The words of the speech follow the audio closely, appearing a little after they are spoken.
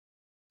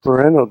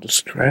Parental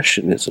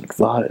discretion is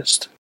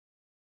advised.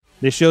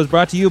 This show is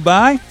brought to you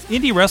by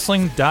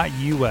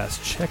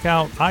IndieWrestling.us. Check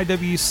out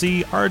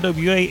IWC,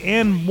 RWA,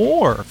 and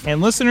more. And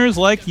listeners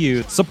like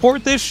you,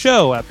 support this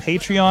show at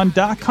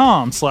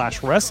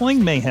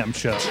Patreon.com/Wrestling Mayhem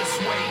Show. Just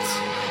wait,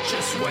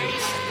 just wait,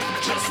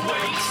 just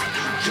wait,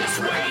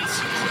 just wait,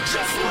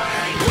 just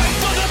wait. Wait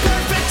for the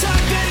perfect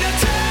time, then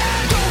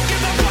attack. Don't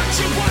give up what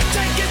you want,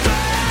 take it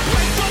back.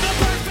 Wait for the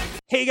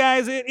perfect. Hey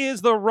guys, it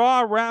is the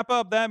Raw Wrap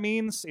Up. That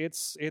means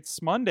it's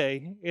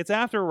Monday. It's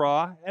after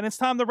Raw, and it's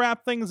time to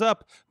wrap things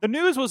up. The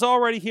news was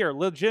already here.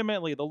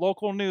 Legitimately, the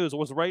local news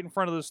was right in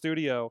front of the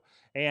studio,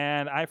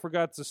 and I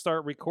forgot to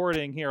start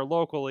recording here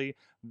locally.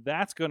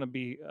 That's going to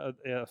be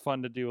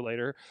fun to do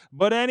later.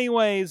 But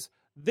anyways,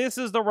 this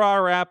is the Raw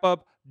Wrap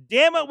Up.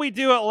 Damn it, we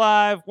do it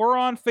live. We're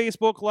on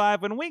Facebook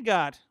Live, and we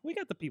got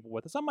the people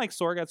with us. I'm Mike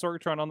Sorg at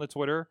Sorgatron on the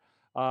Twitter.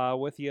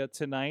 With you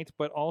tonight,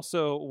 but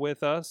also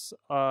with us,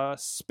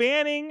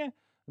 spanning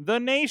the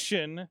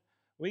nation.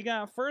 We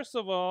got, first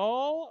of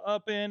all,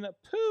 up in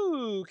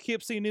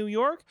Poughkeepsie, New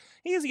York.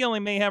 He's the only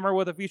Mayhemmer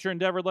with a future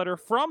endeavor letter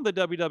from the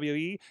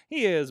WWE.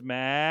 He is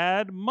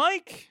Mad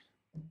Mike.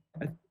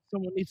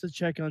 Someone needs to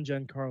check on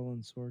Jen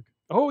Carlin, Sorg.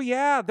 Oh,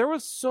 yeah. There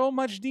was so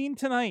much Dean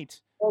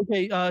tonight.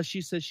 Okay,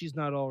 she says she's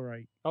not all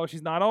right. Oh,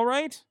 she's not all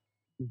right?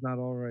 She's not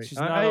all right. She's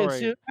not all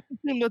right. I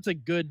assume that's a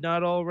good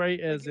not all right,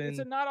 as in... Is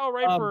it not all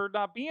right for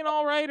not being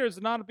all right, or is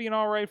it not being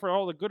all right for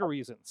all the good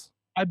reasons?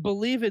 I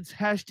believe it's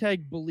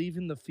hashtag believe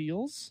in the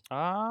feels.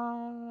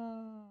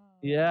 Ah.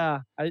 Yeah,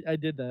 I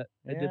did that.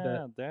 I did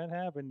that. Yeah, that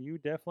happened. You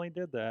definitely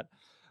did that.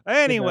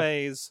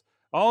 Anyways,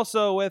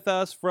 also with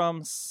us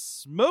from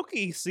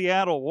smoky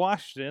Seattle,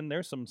 Washington.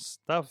 There's some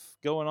stuff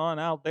going on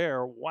out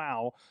there.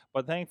 Wow.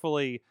 But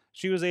thankfully,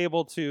 she was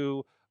able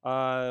to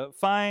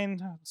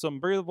find some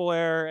breathable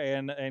air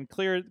and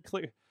clear.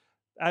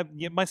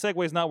 My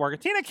segue is not working.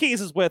 Tina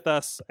Keys is with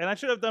us, and I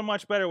should have done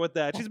much better with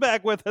that. She's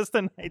back with us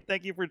tonight.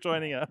 Thank you for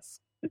joining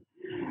us.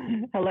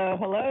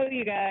 Hello,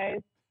 you guys.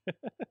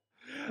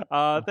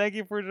 Thank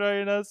you for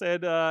joining us,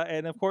 and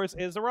of course,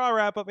 it's the Raw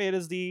Wrap Up. It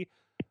is the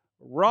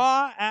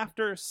Raw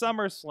after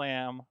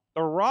SummerSlam,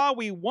 the Raw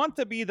we want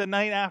to be the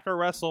night after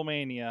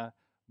WrestleMania.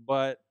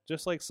 But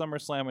just like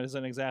SummerSlam, it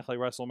isn't exactly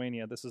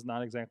WrestleMania. This is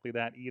not exactly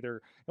that either,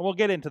 and we'll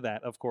get into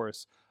that, of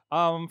course.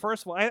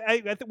 First of all,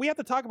 I we have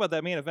to talk about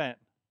that main event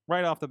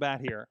right off the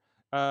bat here.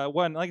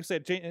 One, like I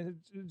said,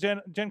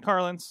 Jen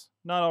Carlin's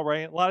not all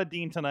right. A lot of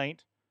Dean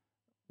tonight,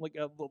 like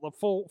a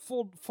full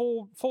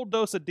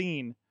dose of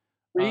Dean.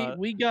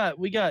 We got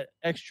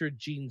extra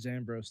Gene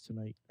Zambros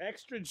tonight.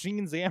 Extra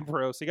Gene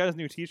Zambros. He got his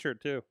new T-shirt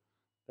too.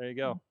 There you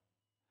go.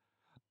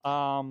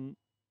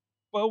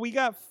 Well, we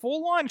got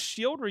full-on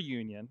Shield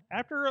reunion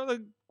after a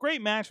great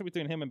match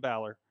between him and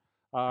Balor,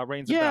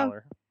 Reigns and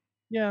Balor.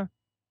 Yeah,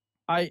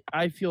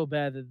 I feel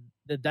bad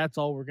that's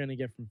all we're gonna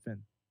get from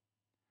Finn.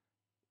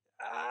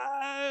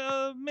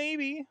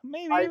 Maybe,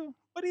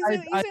 but he's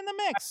in the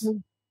mix.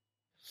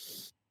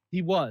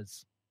 He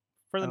was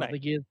for the night.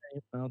 I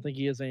don't think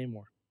he is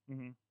anymore.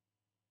 Mm-hmm.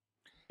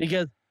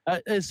 Because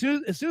as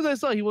soon as I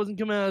saw he wasn't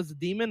coming out as a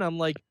demon, I'm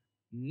like,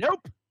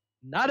 nope,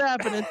 not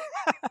happening.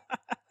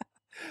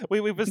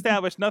 We've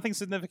established nothing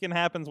significant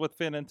happens with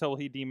Finn until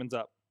he demons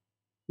up.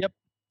 Yep.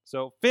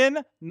 So Finn,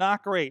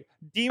 not great.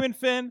 Demon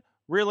Finn,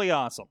 really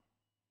awesome.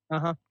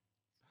 Uh-huh.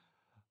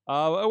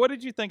 What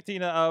did you think,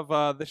 Tina,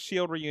 of the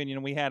Shield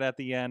reunion we had at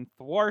the end?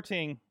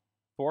 Thwarting.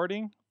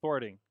 Braun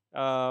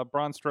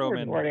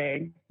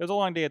Strowman. It was a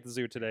long day at the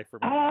zoo today for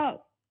me.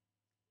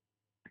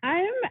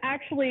 I'm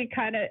actually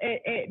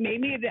it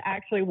made me to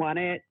actually want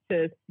it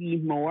to see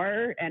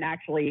more, and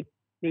actually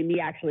made me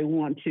actually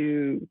want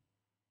to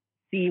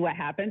see what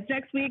happens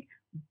next week.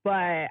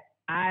 But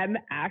I'm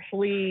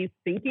actually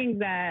thinking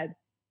that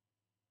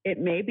it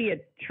may be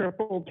a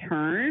triple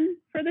turn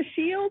for the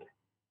Shield.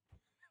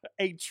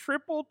 A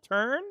triple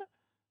turn?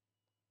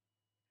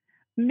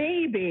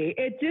 Maybe.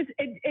 It just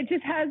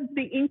has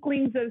the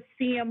inklings of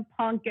CM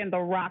Punk and The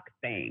Rock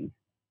thing.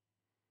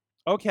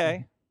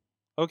 Okay.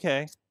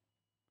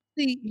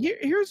 See,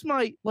 here's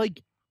my,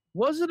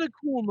 was it a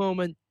cool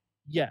moment?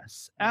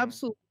 Yes,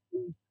 absolutely.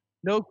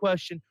 No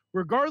question.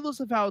 Regardless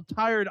of how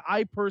tired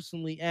I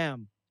personally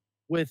am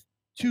with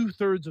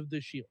 2/3 of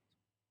the Shield.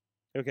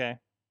 Okay.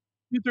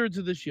 2/3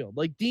 of the Shield.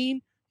 Like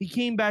Dean, he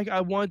came back.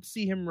 I wanted to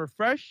see him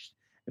refreshed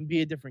and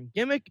be a different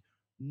gimmick.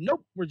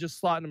 Nope, we're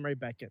just slotting him right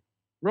back in.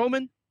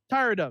 Roman,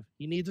 tired of.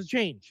 He needs a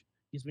change.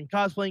 He's been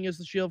cosplaying as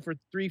the Shield for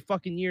 3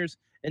 fucking years,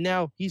 and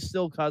now he's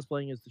still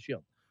cosplaying as the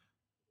Shield.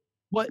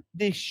 What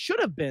this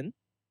should have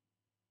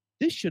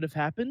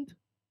happened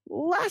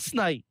last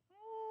night.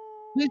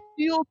 The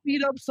Shield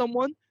beat up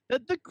someone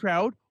that the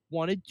crowd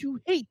wanted to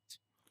hate.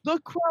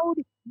 The crowd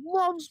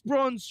loves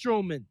Braun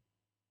Strowman.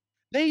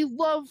 They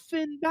love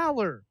Finn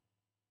Balor.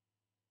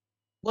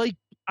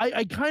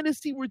 I kind of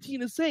see where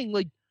Tina's saying,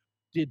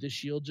 did the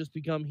Shield just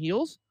become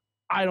heels?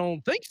 I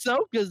don't think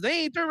so, because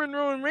they ain't turning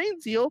Roman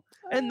Reigns heel,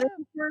 and then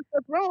turn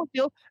Seth Rollins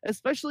heel,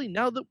 especially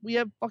now that we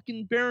have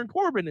fucking Baron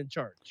Corbin in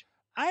charge.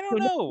 I don't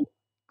know.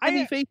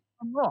 Any face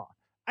on Raw.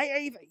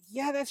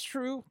 Yeah, that's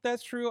true.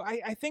 That's true.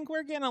 I think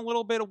we're getting a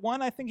little bit of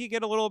one. I think you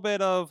get a little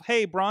bit of,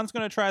 hey, Braun's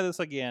going to try this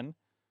again.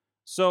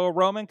 So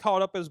Roman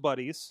called up his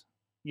buddies,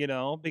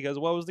 because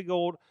what was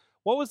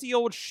the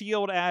old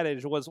Shield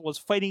adage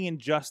was fighting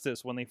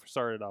injustice when they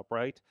started up,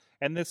 right?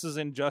 And this is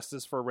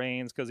injustice for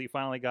Reigns because he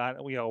finally got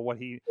what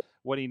he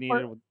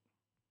needed.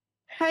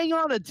 Hang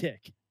on a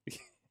tick.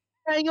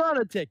 Hang on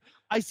a tick.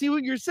 I see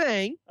what you're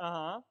saying.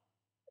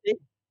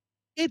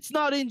 It's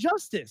not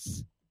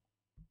injustice.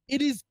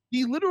 It is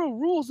the literal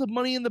rules of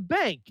Money in the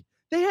Bank.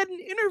 They had an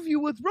interview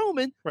with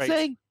Roman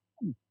saying,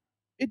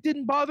 it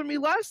didn't bother me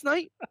last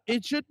night.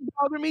 It shouldn't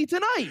bother me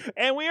tonight.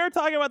 And we are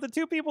talking about the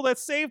two people that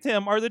saved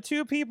him are the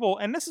two people,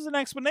 and this is an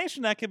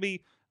explanation that could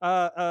be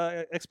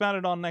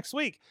expounded on next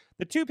week.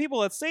 The two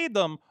people that saved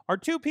them are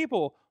two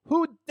people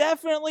who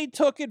definitely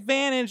took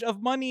advantage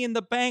of Money in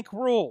the Bank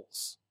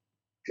rules.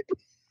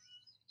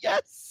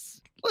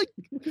 Yes.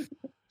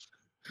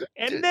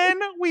 And then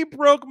we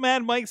broke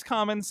Mad Mike's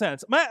common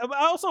sense. I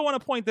also want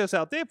to point this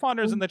out. Dave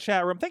Ponder's in the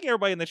chat room. Thank you,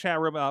 everybody in the chat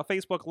room.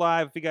 Facebook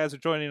Live, if you guys are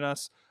joining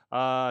us.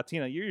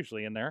 Tina, you're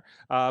usually in there.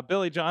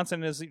 Billy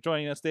Johnson is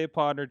joining us. Dave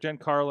Ponder, Jen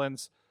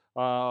Carlins.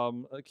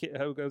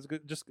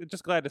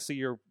 Just glad to see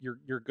you're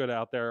good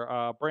out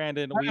there.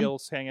 Brandon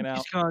Wheels hanging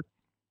out.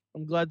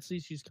 I'm glad to see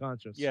she's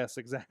conscious. Yes,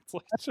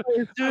 exactly. As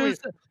soon as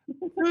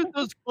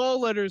those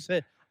call letters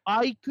hit,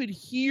 I could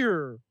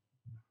hear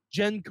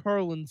Jen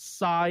Carlin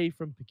sigh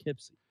from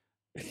Poughkeepsie.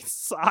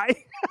 Sigh?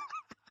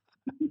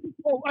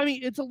 Well, I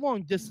mean, it's a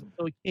long distance,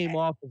 so it came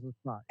off as a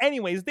sigh.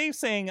 Anyways, Dave's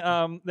saying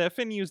that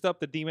Finn used up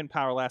the demon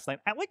power last night.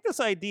 I like this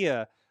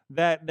idea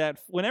that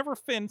whenever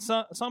Finn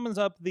summons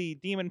up the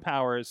demon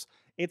powers,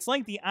 it's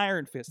like the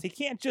Iron Fist. He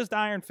can't just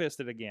Iron Fist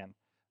it again.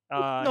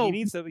 No, he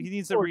needs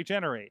to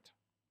regenerate.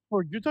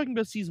 Or you're talking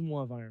about season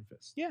 1 of Iron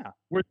Fist. Yeah.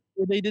 Where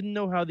they didn't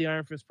know how the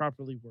Iron Fist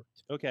properly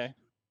worked. Okay.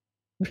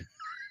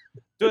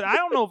 Dude, I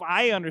don't know if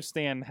I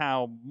understand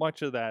how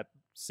much of that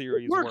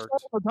series worked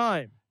all the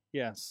time.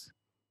 Yes.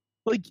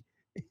 Like,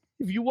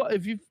 did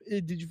you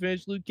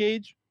finish Luke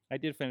Cage? I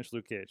did finish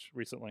Luke Cage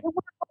recently. It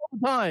works all the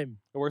time.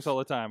 It works all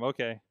the time.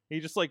 Okay. He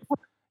just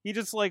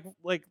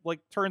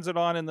turns it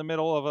on in the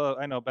middle of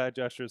I know, bad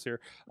gestures here.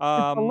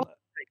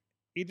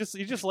 He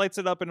just lights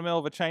it up in the middle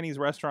of a Chinese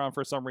restaurant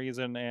for some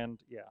reason, and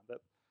yeah, that.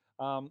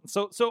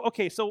 So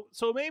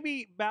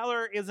maybe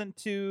Balor isn't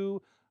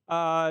to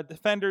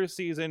Defender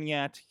season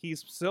yet.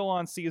 He's still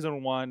on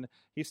season 1.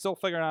 He's still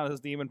figuring out his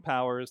demon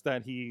powers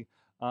that he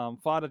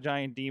fought a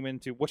giant demon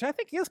to, which I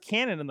think is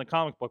canon in the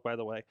comic book, by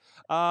the way.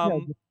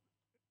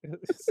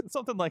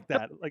 Something like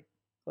that. Like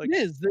it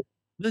is.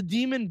 The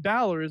demon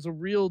Balor is a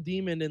real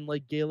demon in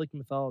Gaelic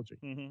mythology.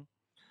 Mm-hmm.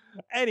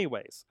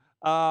 Anyways,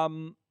 I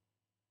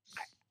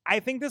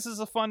think this is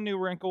a fun new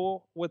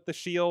wrinkle with the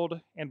Shield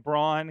and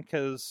Braun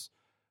because,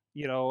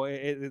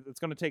 it's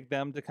going to take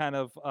them to kind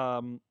of,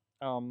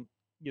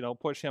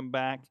 push him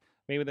back.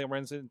 Maybe they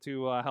run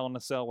into Hell in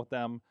a Cell with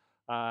them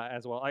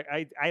as well.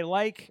 I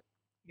like,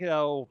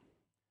 it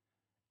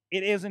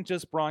isn't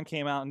just Braun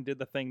came out and did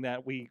the thing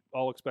that we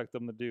all expect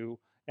them to do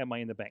at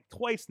Money in the Bank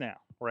twice now,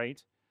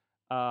 right?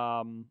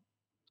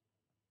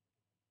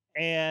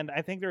 And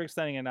I think they're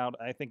extending it out,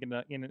 I think, in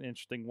an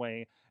interesting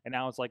way. And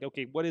now it's like,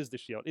 okay, what is the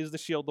Shield? Is the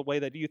Shield the way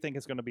that you think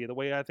it's going to be? The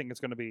way I think it's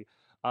going to be?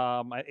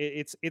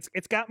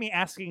 It's got me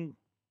asking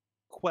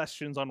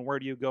questions on where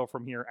do you go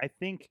from here. I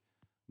think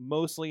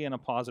mostly in a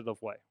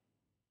positive way.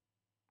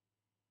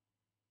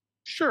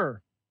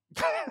 Sure.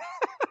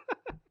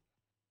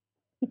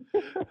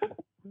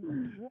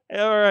 All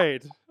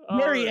right.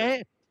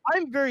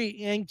 I'm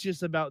very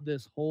anxious about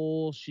this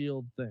whole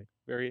Shield thing.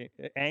 Very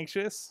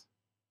anxious?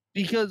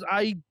 Because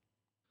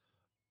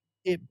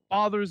it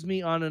bothers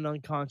me on an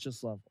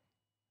unconscious level.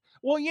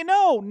 Well,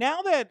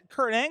 now that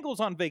Kurt Angle's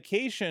on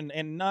vacation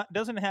and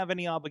doesn't have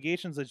any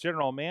obligations as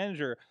general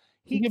manager,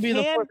 he can be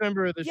the fourth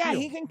member of the Shield. Yeah,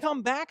 he can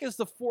come back as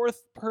the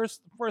fourth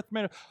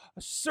member.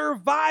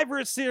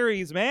 Survivor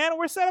Series, man.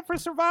 We're set up for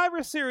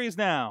Survivor Series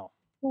now.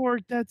 Or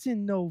that's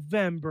in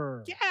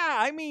November. Yeah,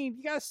 I mean,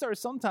 you got to start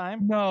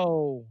sometime.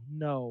 No.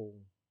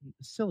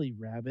 Silly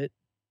rabbit.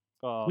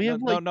 Oh,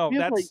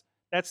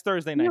 that's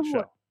Thursday night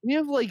show. We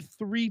have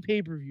 3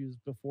 pay-per-views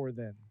before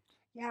then.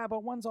 Yeah,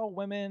 but one's all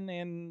women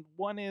and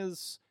one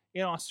is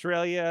in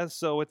Australia,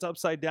 so it's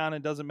upside down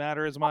and doesn't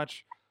matter as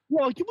much.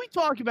 Well, can we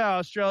talk about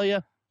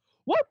Australia?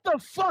 What the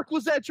fuck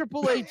was that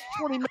Triple H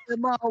 20-minute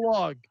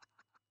monologue?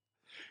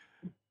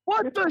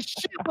 What the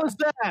shit was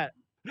that?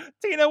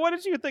 Tina, what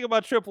did you think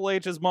about Triple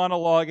H's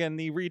monologue and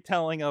the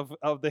retelling of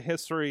the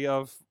history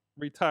of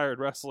retired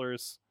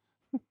wrestlers?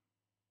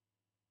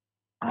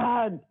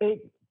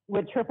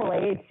 With Triple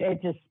H,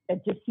 it just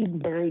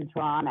seemed very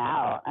drawn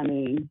out. I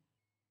mean,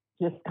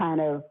 just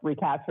kind of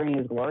recapturing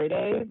his glory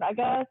days, I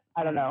guess.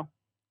 I don't know.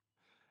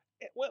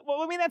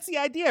 Well, I mean, that's the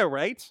idea,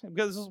 right?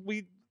 Because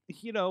we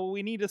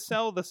need to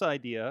sell this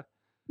idea.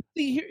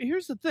 See,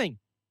 here's the thing.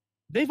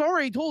 They've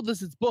already told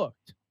us it's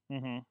booked.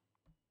 Mm-hmm.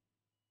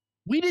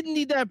 We didn't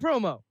need that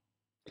promo.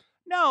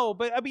 No,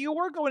 but I mean, you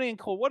were going in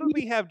cold. What did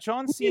we have?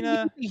 John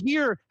Cena. We didn't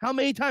hear how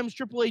many times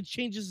Triple H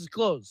changes his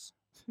clothes.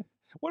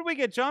 What did we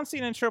get? John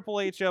Cena and Triple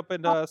H up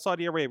in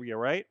Saudi Arabia,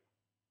 right?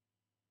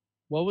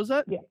 What was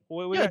that? Yeah.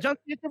 We Yeah, got- John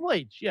Cena Triple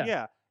H. Yeah.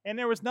 yeah. And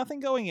there was nothing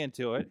going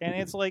into it, and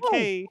it's like, Oh,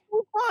 hey,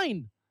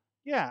 fine.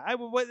 yeah,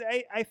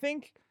 I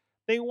think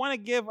they want to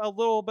give a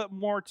little bit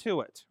more to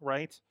it,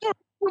 right? 2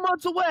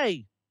 months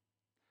away.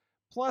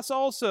 Plus,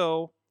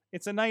 also,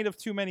 it's a night of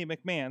too many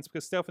McMahons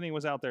because Stephanie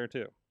was out there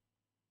too.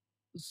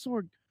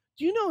 Sorg,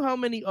 do you know how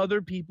many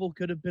other people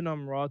could have been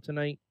on Raw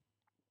tonight?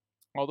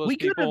 All those We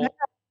could have people, had-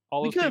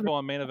 all we those could have people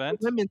on main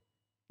event.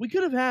 We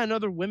could have had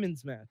another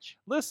women's match.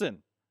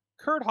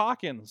 Kurt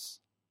Hawkins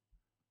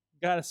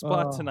got a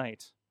spot Oh,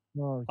 tonight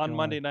Oh, on God.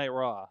 Monday Night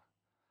Raw.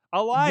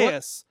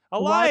 Elias,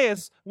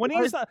 when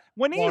he's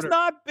Water.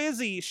 not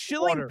busy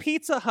shilling Water.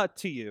 Pizza Hut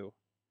to you,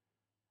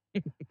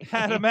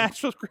 had a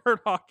match with Kurt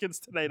Hawkins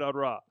tonight on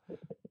Raw.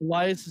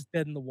 Elias is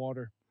dead in the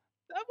water.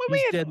 What He's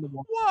do you dead mean? in the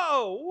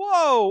water.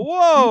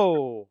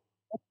 Whoa!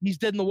 He's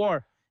dead in the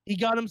war. He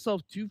got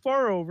himself too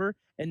far over,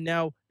 and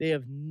now they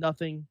have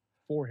nothing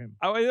for him.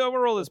 I want to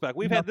roll this back.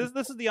 We've had this.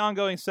 This is the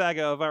ongoing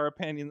saga of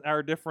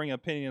our differing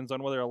opinions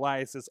on whether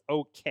Elias is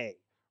okay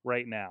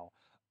right now.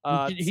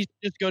 He should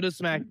just go to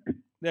Smack.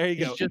 There you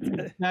He go. should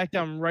just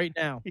SmackDown right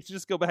now. He should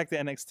just go back to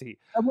NXT.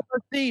 I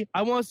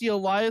want to see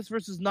Elias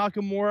versus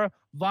Nakamura,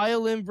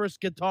 violin versus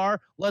guitar.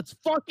 Let's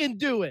fucking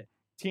do it.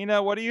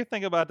 Tina, what do you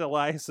think about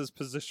Elias's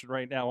position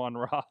right now on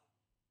Raw?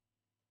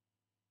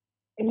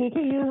 He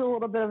can use a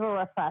little bit of a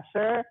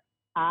refresher.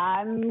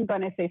 I'm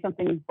going to say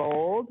something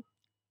bold,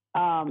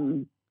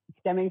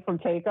 stemming from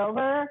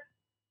Takeover.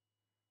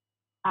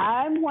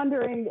 I'm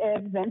wondering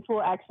if Vince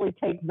will actually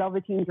take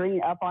Velveteen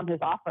Dream up on his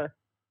offer.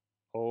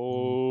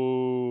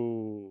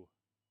 Oh,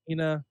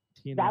 Tina.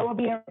 That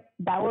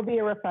would be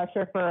a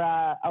refresher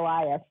for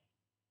Elias.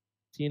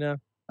 Tina,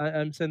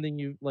 I'm sending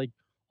you like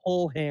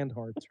whole hand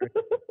hearts right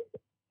now,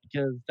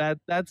 because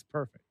that's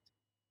perfect.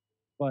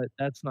 But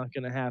that's not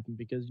going to happen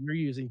because you're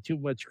using too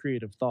much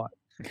creative thought.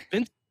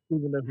 Vince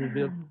doesn't even know who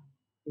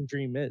Velveteen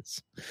Dream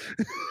is.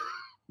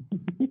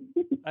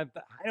 I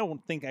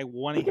don't think I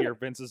want to hear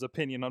Vince's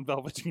opinion on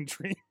Velveteen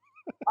Dream,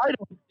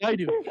 I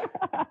do.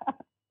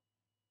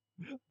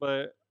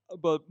 but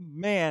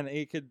man,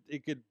 it could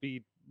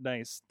be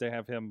nice to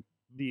have him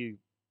the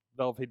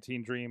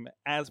Velveteen Dream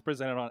as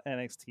presented on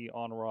NXT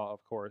on Raw,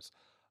 of course.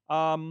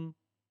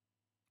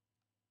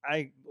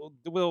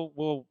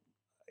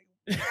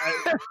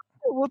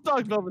 We'll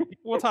talk about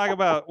we'll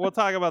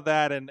talk about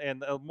that and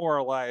more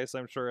Elias,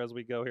 I'm sure, as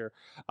we go here.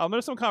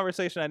 There's some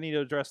conversation I need to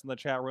address in the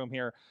chat room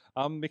here,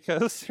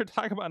 because they're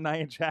talking about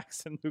Nia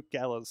Jax and Luke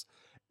Gallows.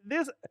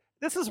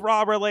 This is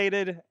Raw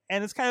related,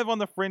 and it's kind of on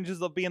the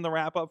fringes of being the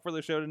wrap up for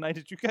the show tonight.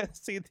 Did you guys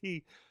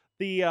see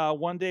the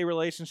 1 day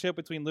relationship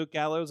between Luke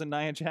Gallows and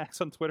Nia Jax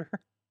on Twitter?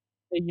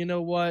 Hey, you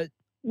know what?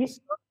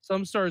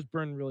 Some stars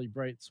burn really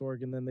bright,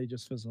 Sorg, and then they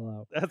just fizzle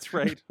out. That's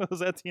right. Was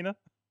that Tina?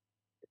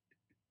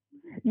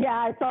 Yeah,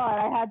 I saw it.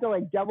 I had to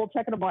like double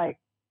check it. I'm like,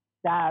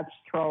 that's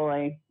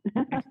trolling.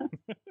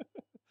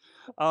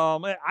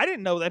 I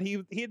didn't know that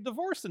he had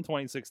divorced in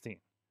 2016.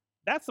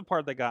 That's the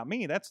part that got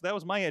me. That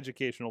was my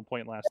educational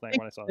point last night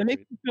when I saw that. It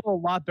makes me feel a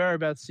lot better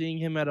about seeing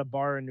him at a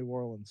bar in New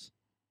Orleans.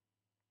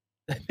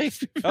 That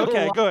makes me feel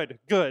Okay, a lot,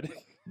 good.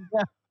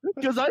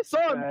 because I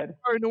saw him at a Good.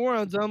 bar in New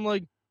Orleans. And I'm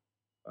like,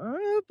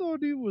 I thought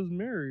he was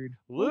married.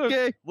 Luke,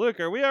 Okay. Luke,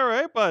 are we all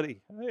right,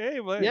 buddy? Hey,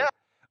 buddy. Yeah.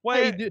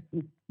 Wait, Hey,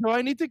 do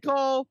I need to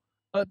call?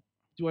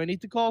 Do I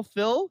need to call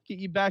Phil? Get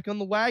you back on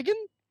the wagon?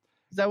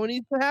 Is that what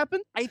needs to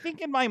happen? I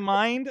think in my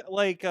mind,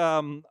 like,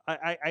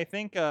 I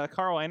think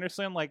Carl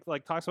Anderson like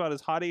talks about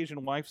his hot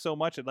Asian wife so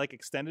much it like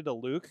extended to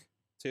Luke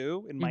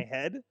too in my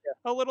head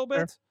a little bit.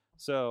 Fair.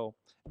 So,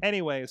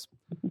 anyways,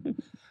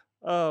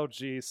 oh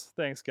geez,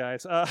 thanks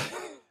guys.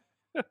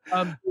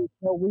 Well,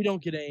 we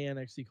don't get any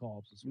NXT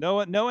call-ups. No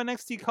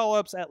NXT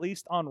call-ups, at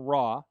least on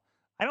Raw.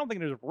 I don't think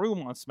there's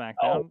room on SmackDown.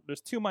 Oh.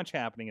 There's too much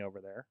happening over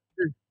there.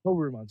 There's no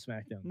room on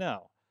SmackDown.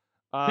 No.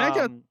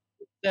 SmackDown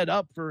set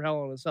up for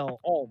Hell in a Cell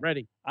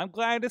already. I'm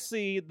glad to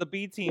see the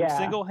B team Yeah.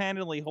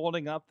 single-handedly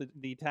holding up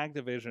the tag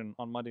division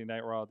on Monday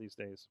Night Raw these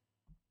days.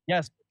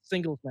 Yes,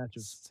 singles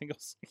matches.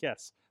 Singles,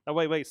 yes. Oh,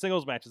 wait,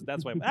 singles matches.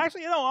 That's why.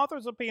 Actually,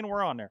 Authors of Pain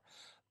were on there.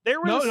 There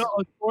was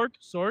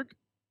Sorg.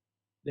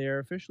 They are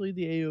officially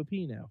the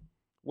AOP now.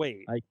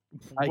 Wait, I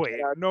wait,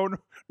 cannot-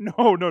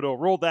 no,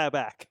 roll that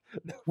back.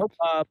 Nope.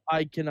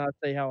 I cannot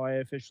say how I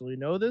officially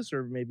know this,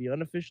 or maybe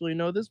unofficially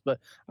know this, but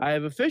I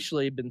have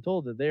officially been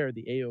told that they are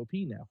the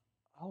AOP now.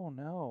 Oh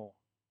no,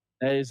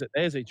 That is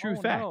a true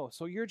fact. No.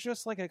 So you're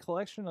just like a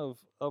collection of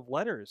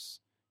letters.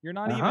 You're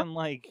not Uh-huh. even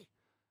like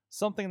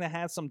something that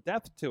has some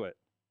depth to it.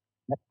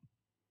 Yep.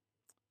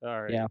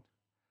 All right.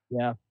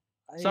 Yeah.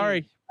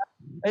 Sorry.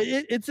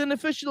 It's an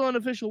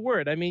unofficial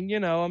word. I mean,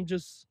 I'm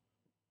just.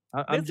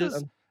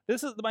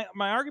 This is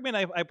my argument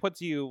I put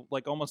to you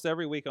like almost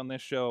every week on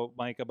this show,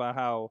 Mike, about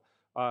how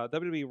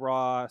WWE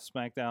Raw,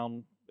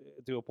 SmackDown,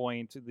 to a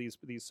point, these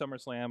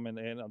SummerSlam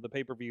and the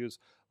pay-per-views,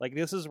 like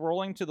this is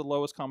rolling to the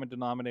lowest common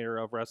denominator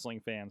of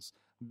wrestling fans.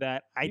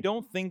 That I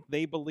don't think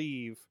they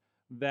believe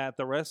that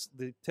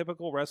the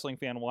typical wrestling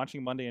fan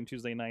watching Monday and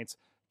Tuesday nights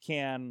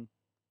can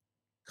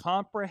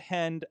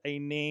comprehend a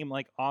name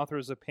like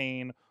Authors of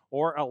Pain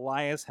or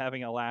Elias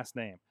having a last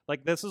name.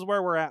 Like, this is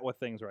where we're at with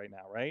things right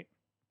now, right?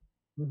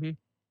 Mm-hmm.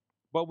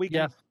 But we can.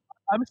 Yeah.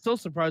 I'm still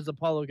surprised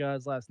Apollo got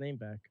his last name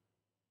back.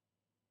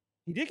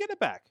 He did get it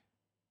back.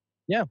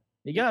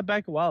 He got it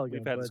back a while ago.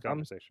 We've had this but I'm-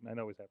 conversation. I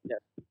know we've had.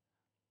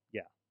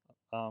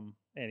 Yeah.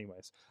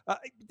 Anyways,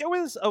 there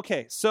was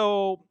okay.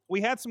 So we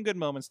had some good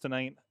moments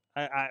tonight.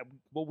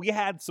 Well, we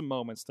had some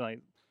moments tonight.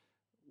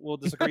 We'll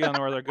disagree on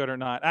whether they're good or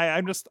not.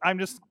 I'm just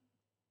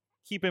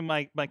keeping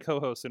my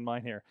co-host in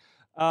mind here.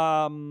 I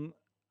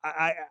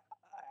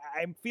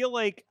feel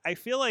like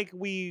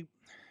we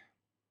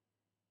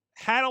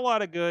had a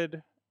lot of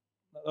good.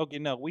 Okay,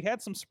 no, we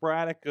had some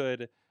sporadic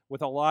good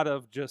with a lot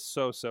of just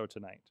so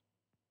tonight.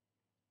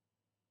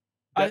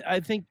 I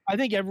think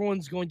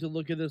everyone's going to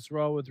look at this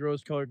Raw with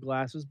rose-colored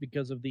glasses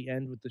because of the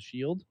end with the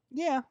Shield.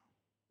 Yeah.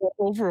 But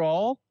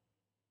overall,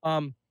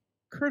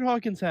 Kurt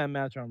Hawkins had a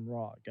match on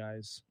Raw,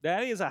 guys.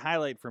 That is a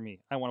highlight for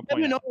me. I want to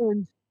point Kevin out.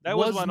 Owens That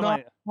was was one of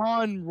not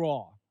my. on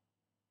Raw.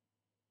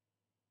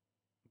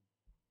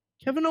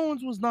 Kevin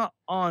Owens was not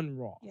on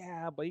Raw.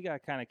 Yeah, but he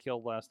got kind of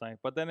killed last night.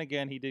 But then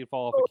again, he did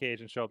fall off a cage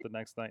and show up the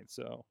next night.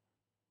 So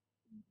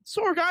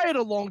Sorg, I had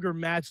a longer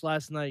match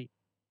last night.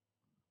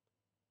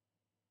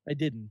 I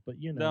didn't, but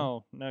you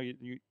know. no,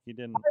 you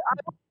didn't.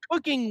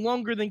 Cooking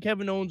longer than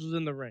Kevin Owens was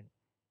in the ring.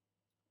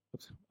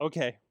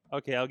 Okay,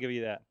 I'll give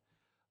you that.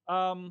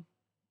 I'm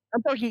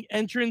talking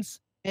entrance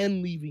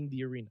and leaving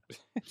the arena.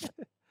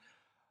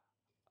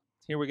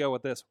 Here we go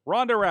with this.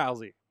 Ronda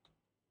Rousey.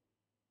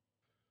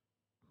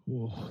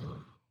 Ooh.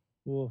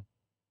 Ooh.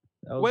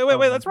 Wait.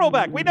 Let's roll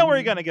back. We know where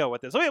you're going to go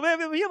with this. Wait,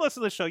 if you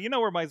listen to the show, you know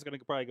where Mike's going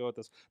to probably go with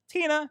this.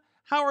 Tina,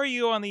 how are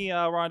you on the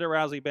Ronda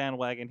Rousey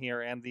bandwagon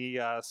here and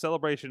the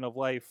celebration of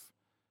life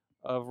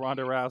of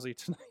Ronda Rousey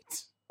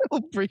tonight?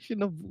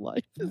 Celebration of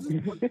life. This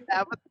is what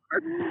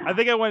Avatar. I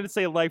think I wanted to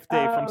say Life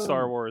Day from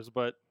Star Wars,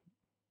 but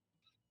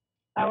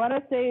I want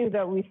to say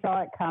that we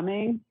saw it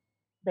coming,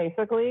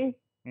 basically.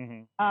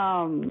 mhm.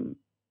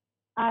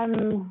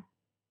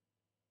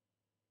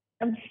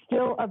 I'm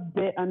still a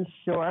bit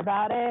unsure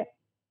about it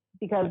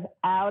because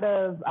out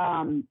of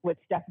with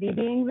Stephanie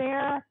being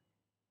there,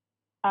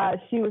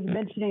 she was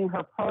mentioning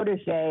her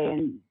protege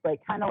and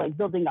kind of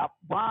building up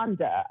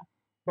Rhonda.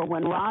 But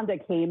when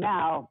Rhonda came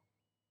out,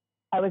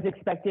 I was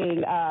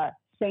expecting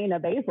Shayna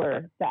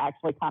Baszler to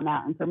actually come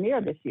out and premiere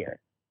this year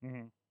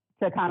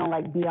to kind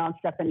of be on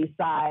Stephanie's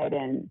side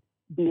and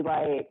be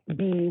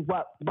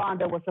what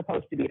Rhonda was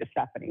supposed to be to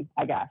Stephanie,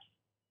 I guess.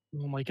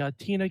 Oh my God,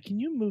 Tina,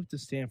 can you move to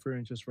Stanford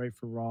and just write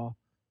for Raw?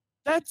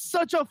 That's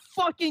such a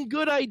fucking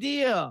good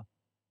idea.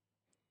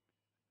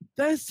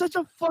 That is such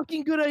a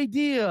fucking good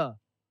idea.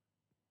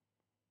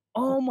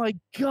 Oh my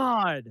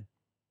God.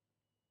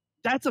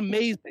 That's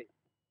amazing.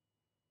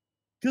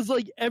 Because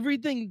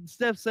everything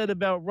Steph said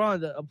about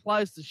Rhonda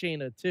applies to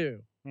Shayna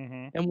too.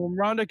 Mhm. And when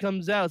Rhonda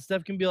comes out,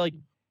 Steph can be like,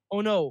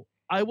 oh no,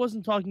 I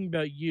wasn't talking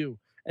about you.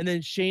 And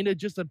then Shayna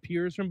just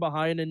appears from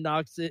behind and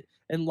knocks it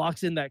and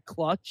locks in that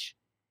clutch.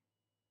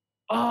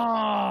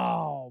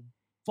 Oh,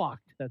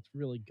 fuck. That's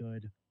really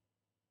good.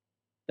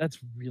 That's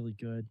really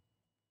good.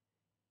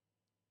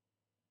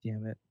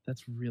 Damn it.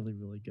 That's really,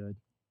 really good.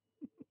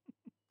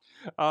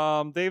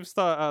 Dave's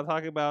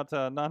talking about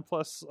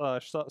Nonplus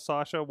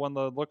Sasha won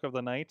the look of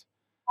the night.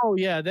 Oh,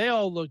 yeah. They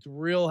all looked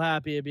real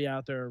happy to be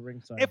out there at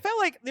ringside. It felt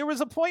like there was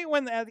a point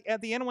when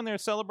at the end when they were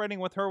celebrating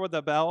with her with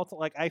the belt,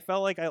 I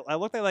felt like I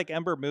looked at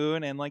Ember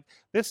Moon and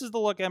this is the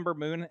look Ember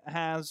Moon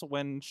has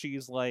when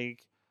she's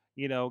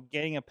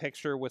getting a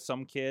picture with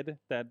some kid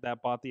that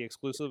bought the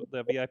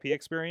VIP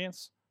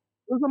experience.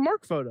 It was a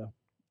Mark photo.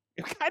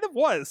 It kind of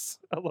was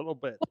a little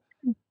bit.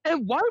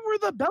 And why were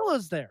the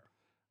Bellas there?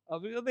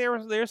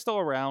 They're still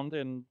around,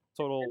 and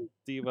Total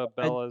Diva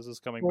Bellas is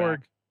coming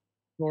back.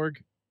 Sorg,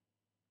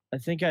 I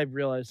think I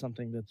realized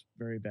something that's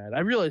very bad. I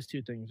realized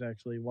two things,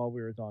 actually, while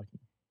we were talking.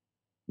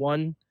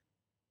 One,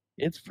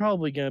 it's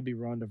probably going to be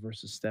Ronda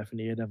versus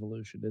Stephanie at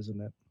Evolution,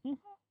 isn't it?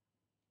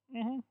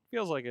 Mm-hmm.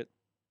 Feels like it.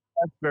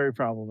 That's very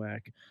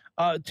problematic.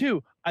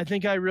 Two, I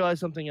think I realized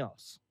something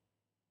else.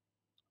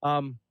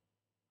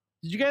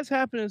 Did you guys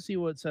happen to see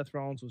what Seth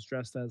Rollins was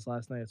dressed as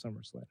last night at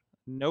SummerSlam?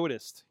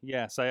 Noticed.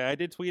 Yes, I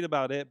did tweet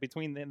about it.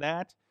 Between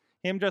that,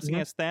 him dressing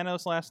as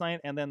Thanos last night,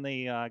 and then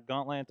the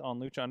gauntlet on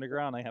Lucha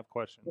Underground, I have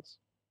questions.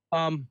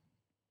 I'm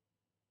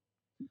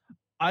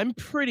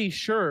pretty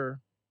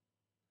sure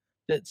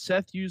that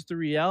Seth used the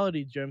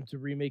reality gem to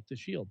remake the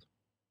Shield.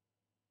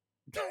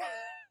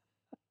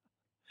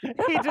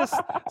 He just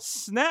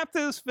snapped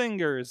his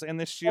fingers, and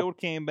the Shield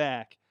came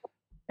back.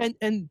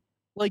 And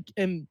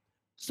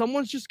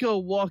someone's just gonna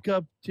walk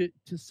up to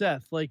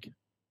Seth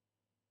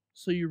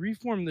so you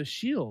reform the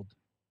Shield.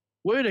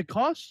 What did it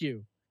cost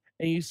you?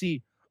 And you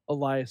see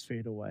Elias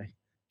fade away,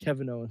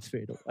 Kevin Owens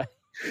fade away.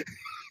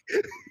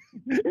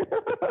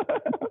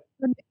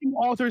 The name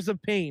Authors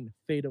of Pain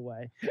fade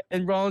away.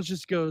 And Rollins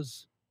just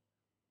goes,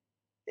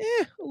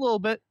 a little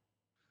bit.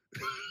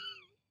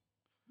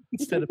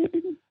 Instead of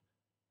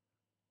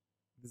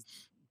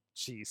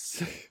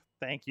Jeez.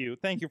 Thank you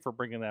for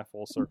bringing that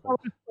full circle,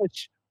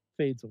 Which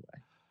fades away.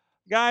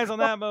 guys. On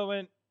that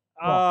moment,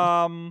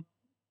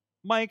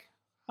 Mike,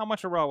 how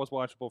much of Raw was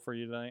watchable for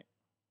you tonight?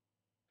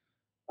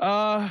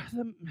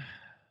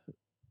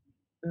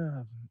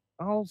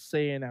 I'll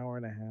say an hour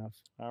and a half.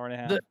 Hour and a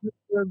half.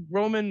 The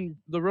Roman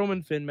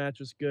Finn match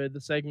was good.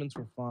 The segments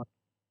were fun.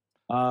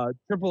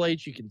 Triple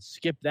H, you can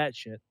skip that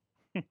shit.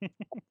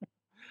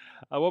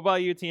 What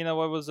about you, Tina?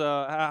 What was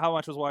how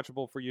much was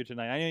watchable for you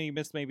tonight? I know you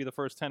missed maybe the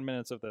first 10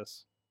 minutes of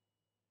this.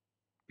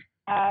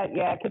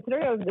 Yeah,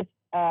 considering it was just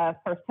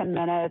first 10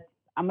 minutes,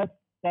 I'm gonna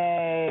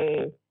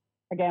say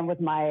again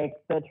with Mike,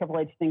 the Triple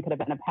H thing could have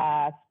been a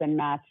pass. Finn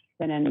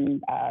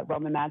and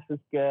Roman match was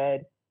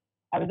good.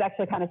 I was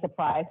actually kind of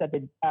surprised that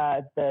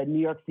the New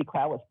York City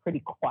crowd was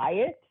pretty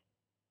quiet.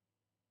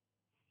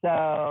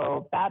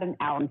 So about an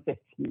hour and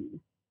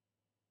 15.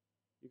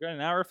 You got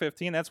an hour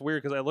 15? That's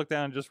weird because I looked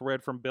down and just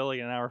read from Billy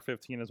an hour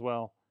 15 as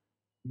well.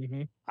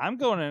 Mm-hmm. I'm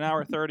going an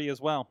hour 30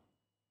 as well.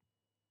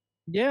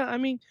 Yeah, I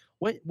mean,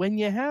 when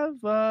you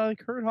have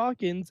Kurt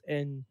Hawkins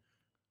and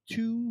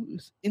two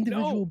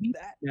individual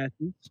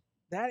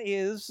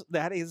matches.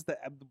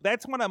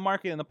 That's what I'm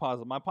marking in the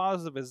positive. My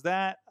positive is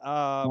that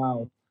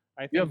Wow.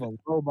 I think You have a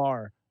low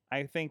bar.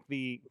 I think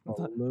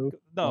Low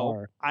no,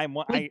 bar.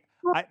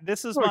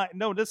 this is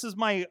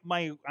my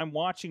I'm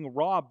watching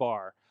Raw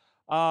bar.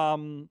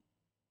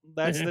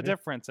 That's the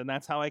difference, and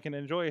that's how I can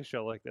enjoy a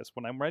show like this.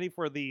 When I'm ready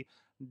for the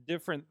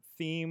different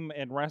theme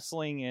and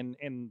wrestling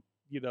and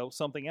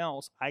something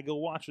else, I go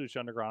watch Lucha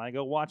Underground. I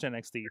go watch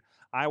NXT.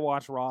 I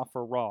watch Raw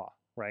for Raw,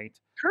 right?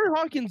 Kurt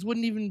Hawkins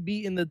wouldn't even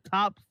be in the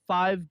top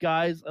 5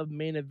 guys of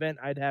main event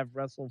I'd have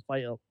wrestle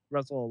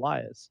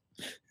Elias.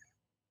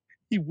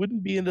 He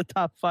wouldn't be in the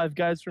top 5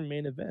 guys from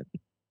main event.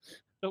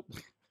 Nope.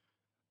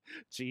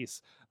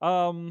 Jeez.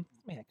 Man,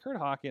 Kurt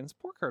Hawkins.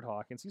 Poor Kurt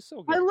Hawkins. He's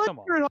so good. I like Come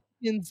on. Kurt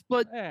Hawkins,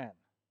 but Man.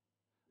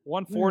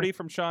 140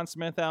 from Sean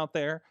Smith out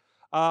there.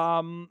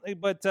 No, I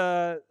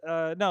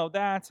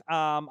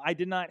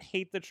did not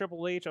hate the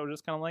Triple H. I was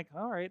just kind of like,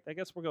 all right, I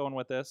guess we're going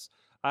with this.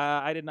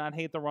 I did not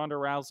hate the Ronda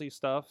Rousey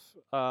stuff.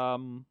 I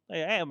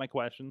had my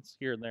questions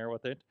here and there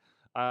with it.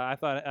 I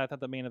thought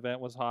the main event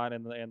was hot,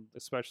 and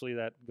especially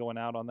that going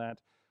out on that.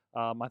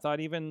 I thought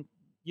even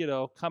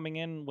coming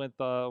in with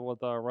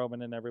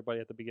Roman and everybody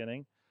at the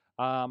beginning.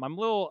 I'm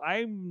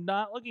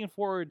not looking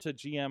forward to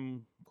GM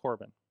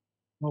Corbin.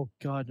 Oh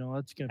God, no,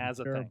 that's gonna as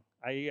be a terrible.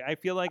 thing. I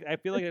feel like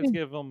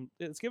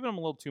it's giving him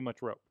a little too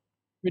much rope.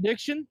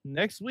 Prediction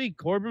next week: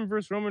 Corbin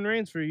versus Roman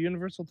Reigns for a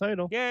Universal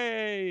title.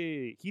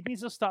 Yay! He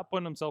needs to stop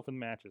putting himself in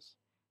matches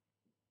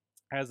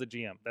as a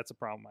GM. That's a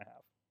problem I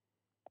have.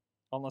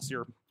 Unless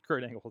you're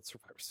Kurt Angle at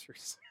Survivor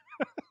Series.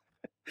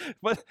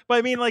 but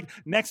I mean, like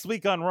next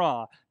week on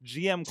Raw,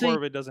 GM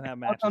Corbin doesn't have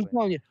matches. I'm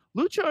telling you,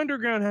 Lucha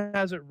Underground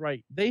has it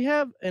right. They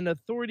have an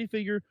authority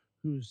figure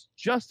who's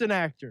just an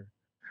actor.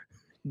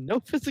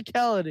 No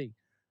physicality.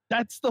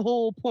 That's the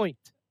whole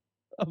point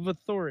of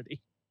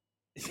authority.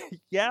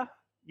 Yeah.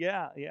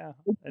 That's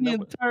the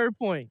entire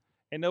point.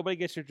 And nobody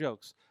gets your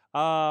jokes.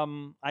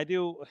 I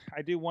do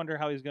wonder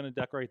how he's going to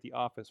decorate the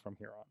office from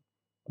here on.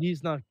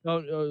 He's not.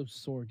 Oh,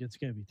 Sorg, it's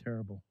going to be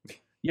terrible.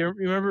 You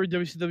remember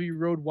WCW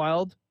Road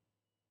Wild?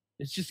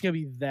 It's just going to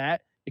be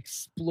that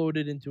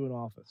exploded into an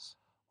office.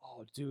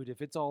 Oh, dude,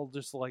 if it's all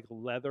just like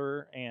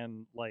leather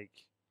and like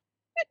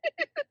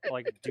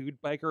dude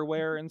biker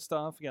wear and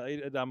stuff, yeah,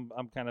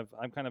 I'm kind of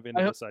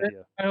into this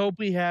idea. I hope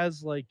he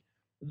has like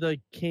the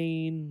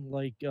Kane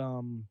like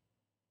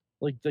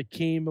the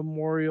Kane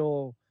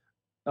Memorial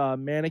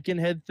mannequin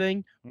head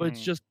thing, but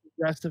it's just the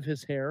rest of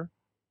his hair.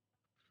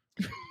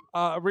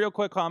 Real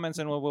quick comments,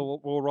 and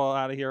we'll roll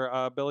out of here.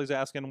 Billy's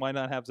asking why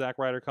not have Zack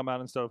Ryder come out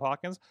instead of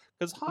Hawkins,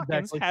 because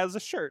Hawkins has a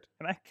shirt,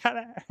 and I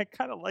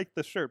kind of like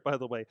the shirt. By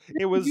the way,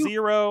 it was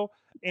zero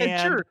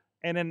and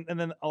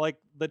then like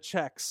the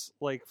checks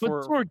like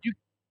for. But Sorg,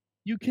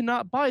 you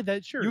cannot buy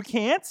that shirt. You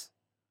can't.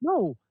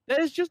 No, that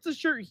is just the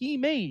shirt he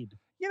made.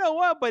 You know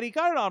what? But he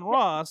got it on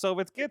Raw, so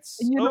if it gets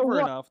over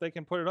enough, they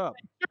can put it up.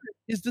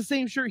 It's the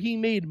same shirt he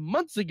made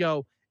months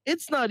ago.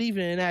 It's not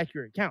even an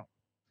accurate count.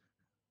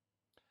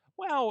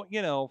 Well,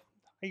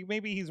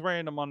 maybe he's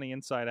wearing them on the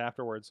inside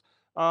afterwards.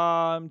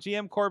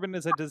 GM Corbin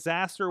is a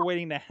disaster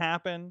waiting to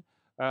happen.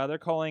 They're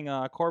calling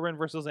Corbin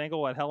versus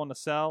Angle at Hell in a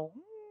Cell.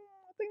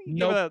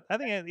 I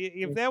think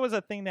if that was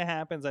a thing that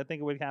happens, I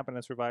think it would happen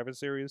in Survivor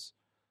Series.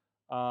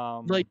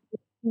 Like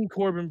Team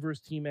Corbin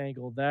versus Team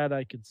Angle, that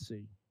I could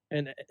see.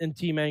 And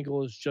Team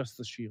Angle is just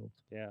the Shield.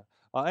 Yeah.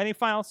 Any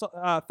final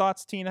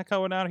thoughts, Tina,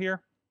 going out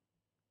here?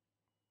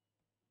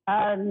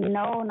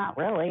 No, not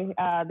really.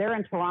 They're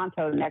in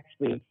Toronto next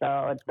week,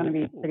 so it's going to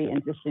be pretty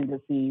interesting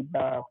to see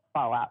the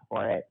fallout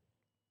for it.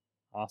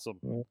 Awesome.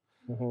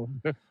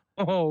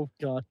 Oh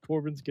God,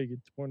 Corbin's going to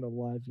get torn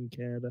alive in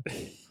Canada.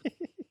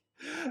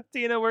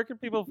 Tina, where can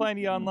people find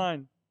you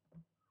online?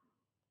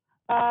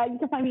 You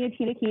can find me at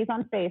Tina Keys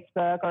on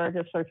Facebook, or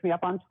just search me up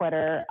on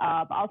Twitter.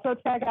 Also,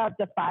 check out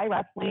Defy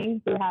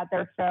Wrestling, who had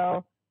their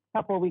show a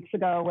couple of weeks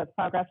ago with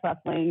Progress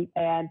Wrestling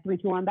and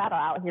 3-2-1 Battle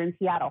out here in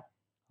Seattle.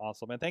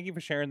 Awesome. And thank you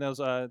for sharing those.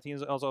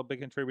 Tina's also a big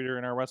contributor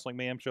in our Wrestling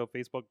Mayhem Show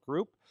Facebook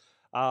group.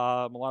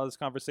 A lot of this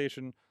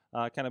conversation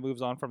kind of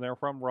moves on from there,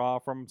 from Raw,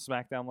 from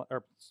SmackDown,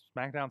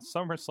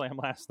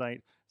 SummerSlam last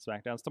night,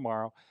 SmackDown's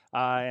tomorrow,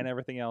 and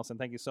everything else. And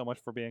thank you so much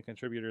for being a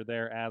contributor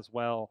there as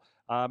well.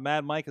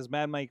 Mad Mike is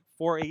Mad Mike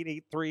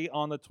 4883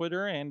 on the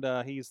Twitter, and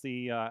he's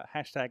the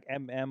hashtag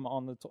MM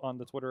on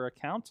the Twitter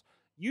account.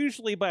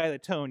 Usually by the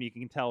tone, you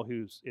can tell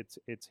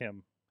it's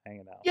him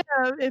hanging out. Yeah,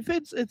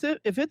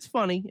 if it's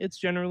funny, it's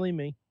generally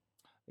me.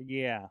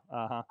 Yeah.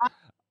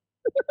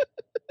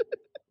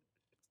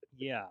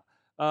 Yeah.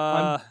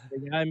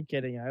 I'm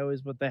kidding. I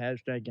always put the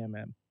hashtag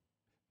MM.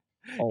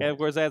 And of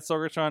course, at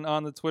Sorgatron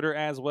on the Twitter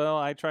as well.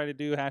 I try to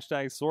do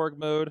hashtag Sorg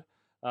mode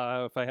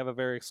if I have a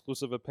very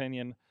exclusive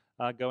opinion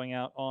going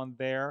out on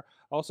there.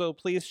 Also,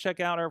 please check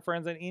out our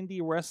friends at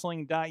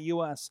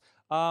indiewrestling.us.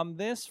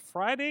 This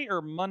Friday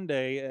or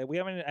Monday, we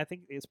haven't. I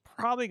think it's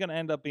probably going to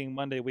end up being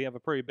Monday. We have a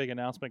pretty big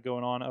announcement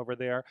going on over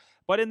there.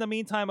 But in the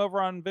meantime, over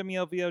on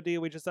Vimeo VOD,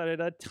 we just added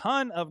a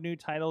ton of new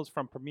titles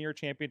from Premier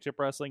Championship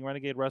Wrestling,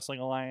 Renegade Wrestling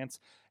Alliance,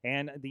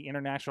 and the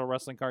International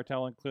Wrestling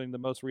Cartel, including the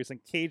most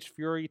recent Cage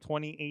Fury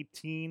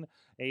 2018,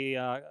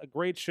 a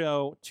great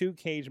show, 2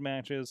 cage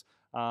matches.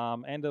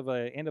 End of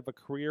a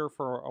career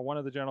for one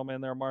of the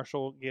gentlemen there,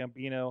 Marshall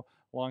Gambino,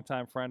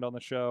 longtime friend on the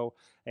show,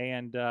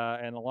 and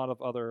a lot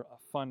of other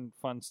fun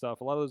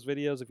stuff. A lot of those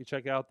videos, if you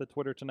check out the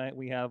Twitter tonight,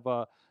 we have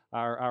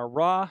our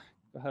Raw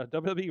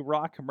WWE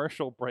Raw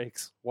commercial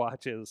breaks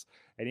watches,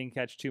 and you can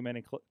catch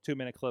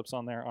 2-minute clips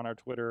on there on our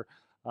Twitter,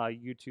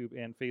 YouTube,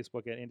 and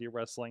Facebook at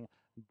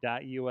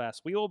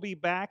indiewrestling.us. We will be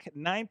back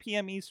 9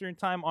 p.m. Eastern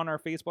time on our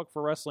Facebook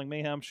for Wrestling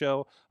Mayhem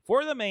Show.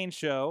 For the main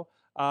show,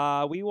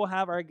 we will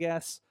have our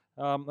guests.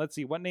 Let's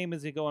see, what name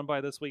is he going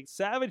by this week?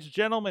 Savage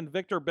Gentleman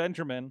Victor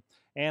Benjamin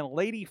and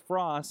Lady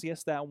Frost.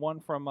 Yes, that one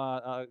from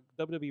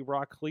WWE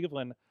Raw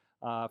Cleveland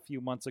a few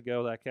months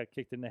ago that got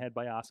kicked in the head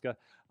by Asuka.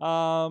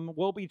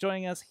 Will be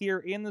joining us here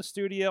in the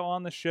studio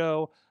on the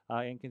show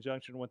in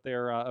conjunction with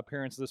their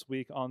appearance this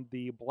week on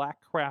the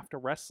Blackcraft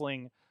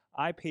Wrestling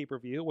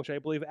iPay-per-view, which I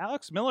believe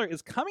Alex Miller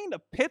is coming to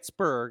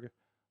Pittsburgh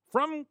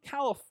from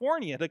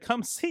California to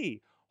come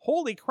see.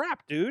 Holy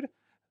crap, dude.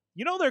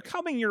 You know they're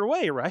coming your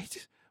way,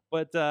 right?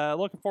 But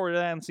looking forward to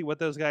that and see what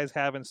those guys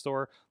have in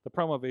store. The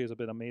promo videos have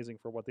been amazing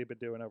for what they've been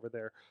doing over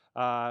there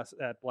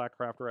at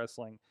Blackcraft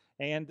Wrestling.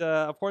 And,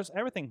 of course,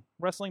 everything,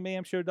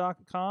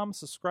 WrestlingMayhemShow.com.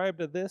 Subscribe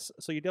to this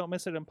so you don't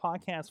miss it in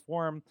podcast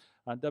form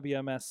on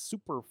WMS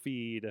Super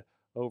Feed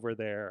over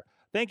there.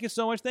 Thank you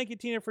so much. Thank you,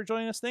 Tina, for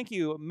joining us. Thank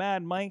you,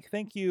 Mad Mike.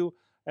 Thank you,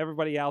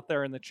 everybody out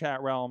there in the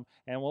chat realm.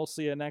 And we'll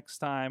see you next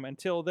time.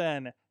 Until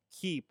then,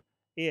 keep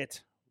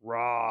it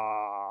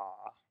raw.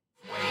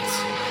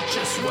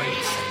 Just wait,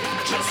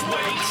 just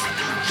wait,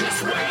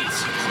 just wait,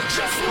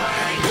 just wait.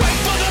 Wait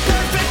for the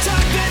perfect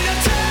time, then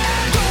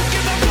attack. Don't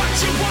give up what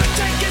you want,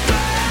 take it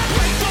back.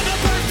 Wait for the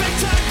perfect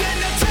time, then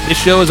attack. This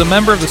show is a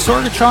member of the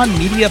Sorgatron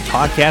Media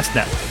Podcast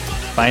Network.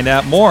 Find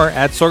out more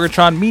at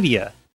sorgatronmedia.com.